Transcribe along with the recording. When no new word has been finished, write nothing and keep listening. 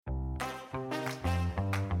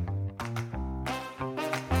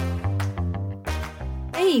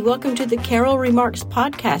Hey, welcome to the Carol Remarks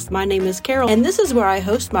podcast. My name is Carol, and this is where I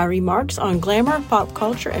host my remarks on glamour, pop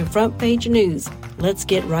culture, and front page news. Let's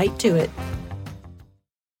get right to it.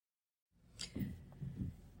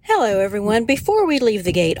 Hello, everyone. Before we leave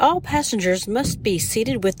the gate, all passengers must be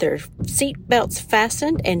seated with their seat belts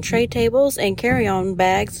fastened and tray tables and carry-on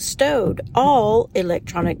bags stowed. All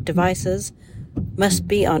electronic devices must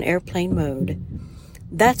be on airplane mode.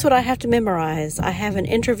 That's what I have to memorize. I have an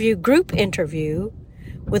group interview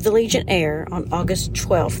with Allegiant Air on August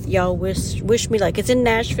 12th. Y'all wish me luck. It's in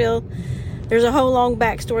Nashville. There's a whole long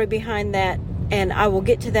backstory behind that, and I will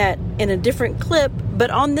get to that in a different clip, but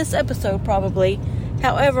on this episode probably.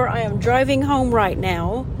 However, I am driving home right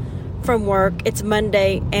now from work. It's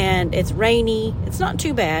Monday, and it's rainy. It's not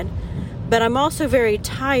too bad, but I'm also very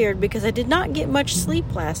tired because I did not get much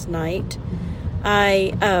sleep last night.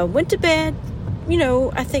 I went to bed,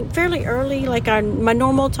 I think fairly early, like my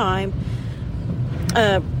normal time.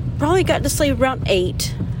 Probably got to sleep around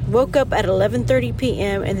 8, woke up at 11:30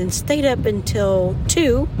 p.m. and then stayed up until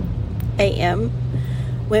 2 a.m.,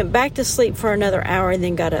 went back to sleep for another hour and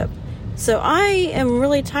then got up. So I am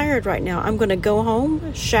really tired right now. I'm going to go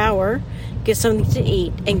home, shower, get something to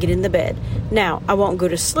eat, and get in the bed. Now, I won't go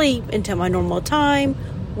to sleep until my normal time,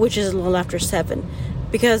 which is a little after 7,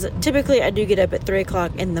 because typically I do get up at 3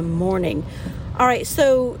 o'clock in the morning. All right,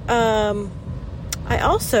 so I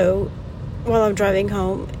also, while I'm driving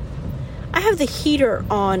home, I have the heater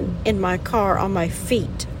on in my car on my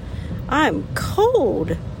feet. I'm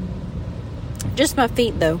cold. Just my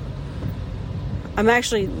feet, though.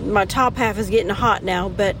 My top half is getting hot now,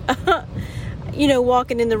 but,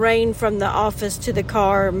 walking in the rain from the office to the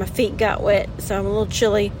car, my feet got wet, so I'm a little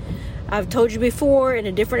chilly. I've told you before in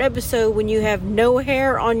a different episode, when you have no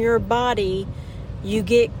hair on your body, you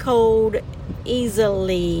get cold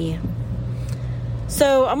easily.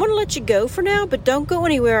 So I'm going to let you go for now, but don't go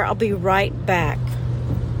anywhere. I'll be right back.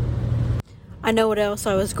 I know what else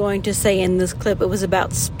I was going to say in this clip. It was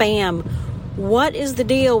about spam. What is the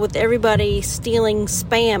deal with everybody stealing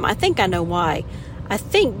spam? I think I know why. I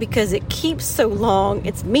think because it keeps so long.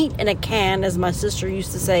 It's meat in a can, as my sister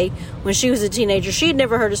used to say when she was a teenager. She had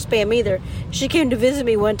never heard of spam either. She came to visit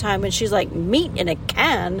me one time and she's like, meat in a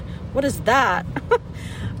can? What is that?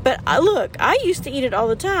 But I used to eat it all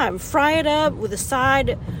the time. Fry it up with a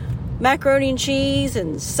side macaroni and cheese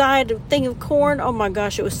and side thing of corn. Oh my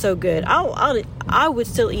gosh, it was so good. I would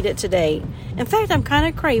still eat it today. In fact, I'm kind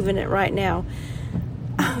of craving it right now.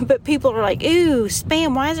 But people are like, ooh,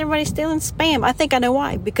 spam. Why is everybody stealing spam? I think I know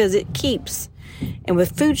why. Because it keeps. And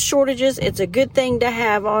with food shortages, it's a good thing to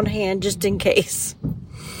have on hand just in case.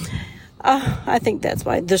 I think that's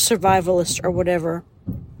why. The survivalists or whatever.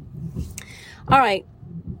 All right.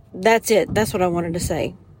 That's it. That's what I wanted to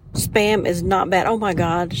say. Spam is not bad. Oh my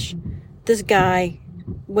gosh. This guy,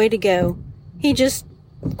 way to go. He just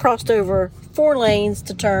crossed over 4 lanes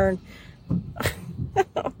to turn.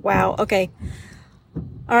 Wow. Okay.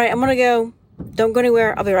 All right. I'm going to go. Don't go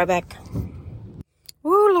anywhere. I'll be right back.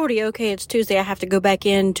 Oh, Lordy. Okay. It's Tuesday. I have to go back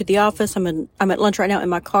into the office. I'm at lunch right now in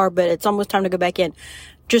my car, but it's almost time to go back in.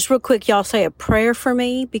 Just real quick, y'all say a prayer for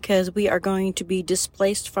me because we are going to be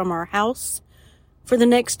displaced from our house for the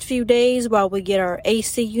next few days while we get our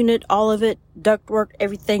AC unit, all of it, ductwork,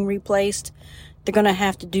 everything replaced. They're going to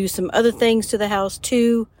have to do some other things to the house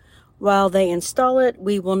too while they install it.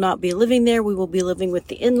 We will not be living there. We will be living with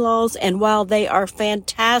the in-laws. And while they are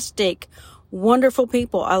fantastic, wonderful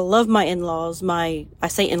people, I love my in-laws, my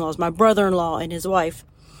brother-in-law and his wife.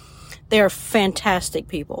 They are fantastic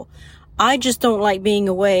people. I just don't like being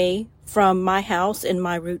away from my house and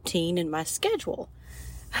my routine and my schedule.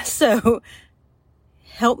 So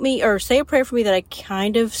help me or say a prayer for me that I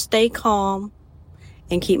kind of stay calm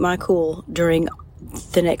and keep my cool during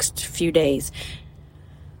the next few days.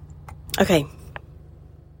 Okay.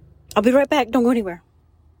 I'll be right back. Don't go anywhere.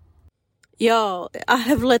 Y'all, I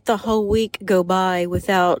have let the whole week go by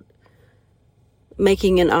without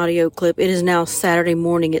making an audio clip. It is now Saturday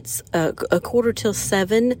morning. It's a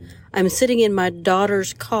 6:45. I'm sitting in my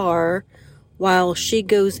daughter's car while she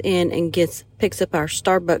goes in and picks up our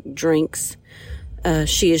Starbucks drinks.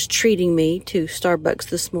 She is treating me to Starbucks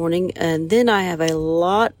this morning, and then I have a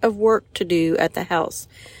lot of work to do at the house.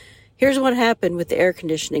 Here's what happened with the air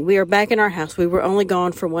conditioning. We are back in our house. We were only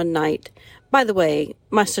gone for one night. By the way,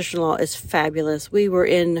 my sister-in-law is fabulous. We were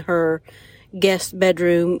in her guest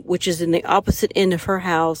bedroom, which is in the opposite end of her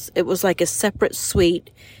house. It was like a separate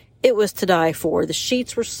suite. It was to die for. The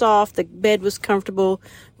sheets were soft. The bed was comfortable.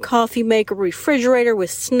 Coffee maker, refrigerator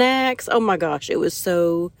with snacks. Oh my gosh, it was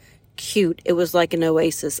so cute. It was like an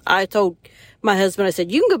oasis. I told my husband, I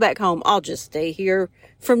said, you can go back home. I'll just stay here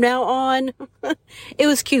from now on. It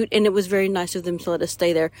was cute, and it was very nice of them to let us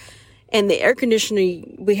stay there. And the air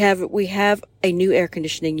conditioning, we have a new air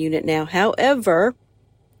conditioning unit now. However,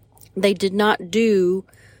 they did not do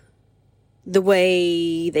the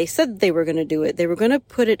way they said they were going to do it. They were going to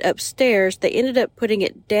put it upstairs. They ended up putting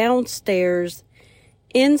it downstairs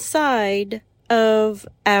inside of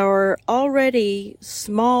our already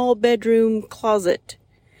small bedroom closet.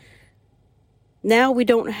 Now we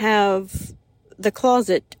don't have the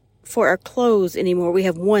closet for our clothes anymore. We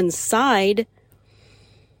have one side,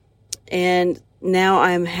 and now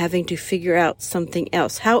I'm having to figure out something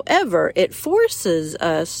else. However, it forces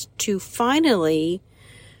us to finally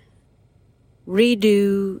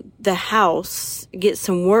redo the house, get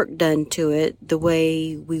some work done to it the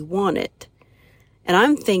way we want it. And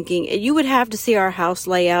I'm thinking, you would have to see our house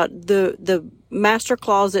layout. The master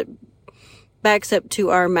closet backs up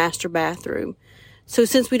to our master bathroom. So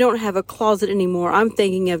since we don't have a closet anymore, I'm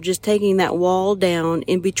thinking of just taking that wall down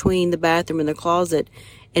in between the bathroom and the closet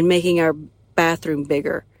and making our bathroom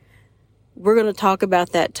bigger. We're going to talk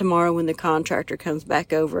about that tomorrow when the contractor comes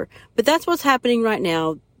back over. But that's what's happening right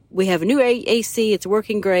now. We have a new AC. It's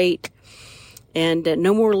working great. And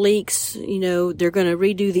no more leaks. You know, they're going to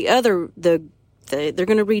redo they're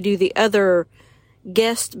going to redo the other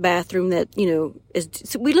guest bathroom that, you know,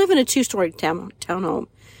 so we live in a 2-story townhome.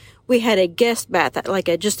 We had a guest bath, like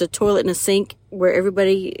just a toilet and a sink where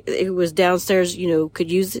everybody who was downstairs, you know,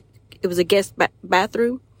 could use it. It was a guest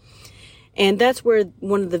bathroom. And that's where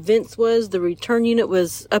one of the vents was. The return unit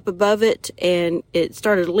was up above it, and it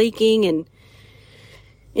started leaking. And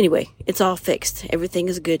anyway, it's all fixed. Everything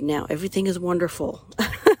is good now. Everything is wonderful.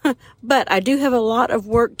 But I do have a lot of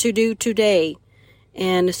work to do today.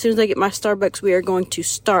 And as soon as I get my Starbucks, we are going to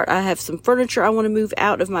start. I have some furniture I want to move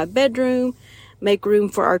out of my bedroom, make room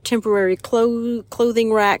for our temporary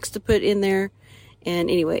clothing racks to put in there. And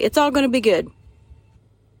anyway, it's all going to be good.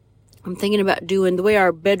 I'm thinking about doing the way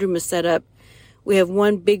our bedroom is set up. We have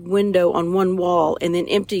one big window on one wall and then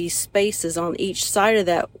empty spaces on each side of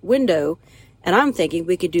that window. And I'm thinking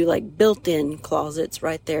we could do like built-in closets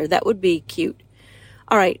right there. That would be cute.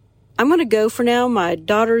 All right. I'm going to go for now. My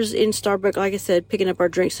daughter's in Starbucks, like I said, picking up our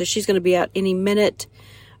drinks. So she's going to be out any minute.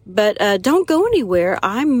 But don't go anywhere.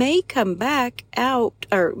 I may come back out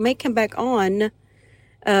or may come back on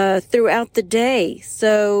throughout the day.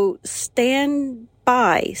 So stand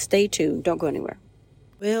by. Stay tuned. Don't go anywhere.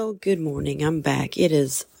 Well, good morning. I'm back. It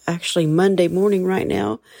is actually Monday morning right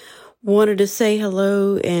now. Wanted to say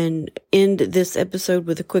hello and end this episode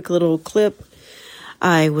with a quick little clip.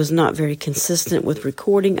 I was not very consistent with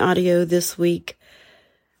recording audio this week.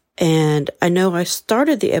 And I know I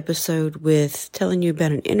started the episode with telling you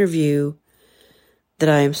about an interview that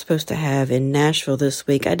I am supposed to have in Nashville this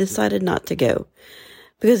week. I decided not to go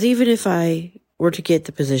because even if I were to get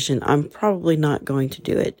the position, I'm probably not going to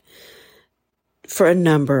do it for a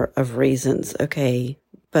number of reasons. Okay.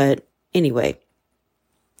 But anyway,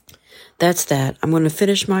 that's that. I'm going to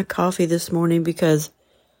finish my coffee this morning because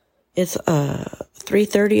it's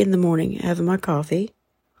 3:30 in the morning having my coffee.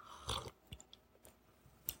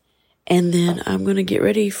 And then I'm going to get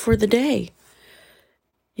ready for the day.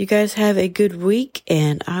 You guys have a good week,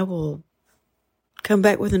 and I will come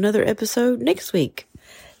back with another episode next week.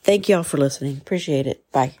 Thank y'all for listening. Appreciate it.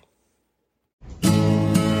 Bye.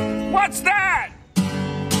 What's that?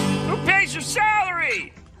 Who pays your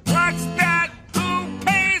salary? What's that? Who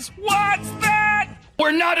pays? What's that?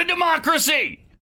 We're not a democracy!